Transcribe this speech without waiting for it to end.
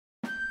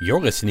You're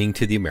listening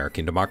to the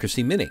American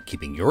Democracy Minute,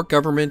 keeping your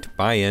government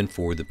by and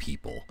for the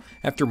people.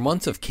 After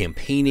months of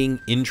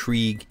campaigning,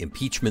 intrigue,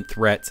 impeachment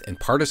threats, and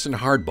partisan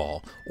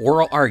hardball,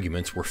 oral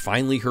arguments were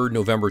finally heard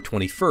November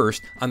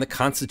 21st on the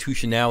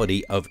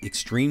constitutionality of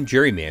extreme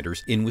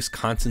gerrymanders in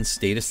Wisconsin's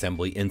state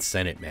assembly and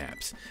Senate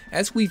maps.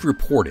 As we've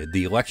reported,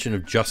 the election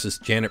of Justice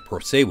Janet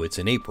Prusewitz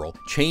in April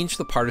changed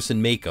the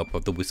partisan makeup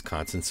of the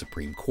Wisconsin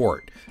Supreme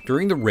Court.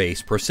 During the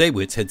race,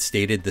 Prusewitz had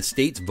stated the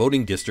state's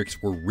voting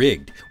districts were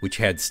rigged, which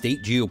had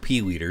state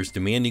GOP leaders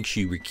demanding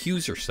she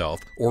recuse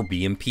herself or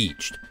be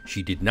impeached.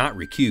 She did not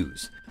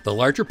recuse. The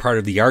larger part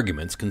of the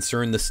arguments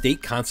concerned the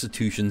state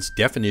constitution's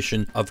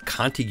definition of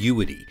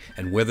contiguity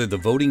and whether the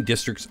voting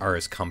districts are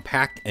as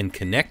compact and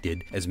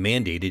connected as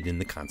mandated in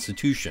the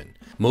Constitution.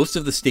 Most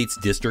of the state's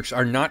districts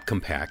are not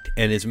compact,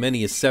 and as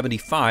many as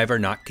 75 are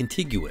not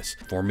contiguous,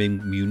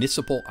 forming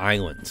municipal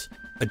islands.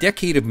 A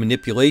decade of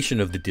manipulation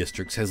of the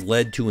districts has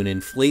led to an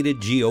inflated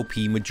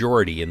GOP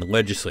majority in the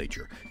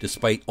legislature,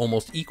 despite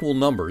almost equal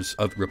numbers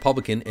of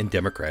Republican and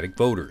Democratic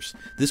voters.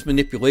 This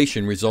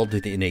manipulation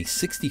resulted in a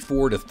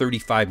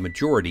 64-35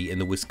 majority in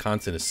the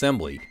Wisconsin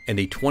Assembly and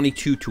a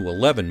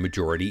 22-11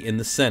 majority in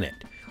the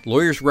Senate.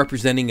 Lawyers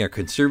representing a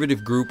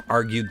conservative group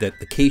argued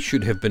that the case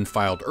should have been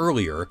filed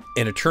earlier,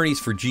 and attorneys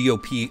for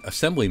GOP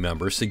assembly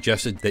members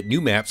suggested that new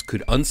maps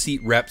could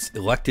unseat reps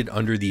elected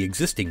under the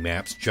existing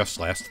maps just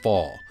last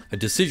fall. A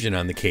decision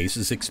on the case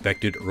is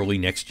expected early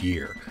next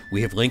year.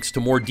 We have links to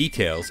more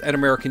details at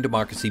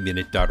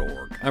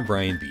AmericanDemocracyMinute.org. I'm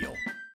Brian Beal.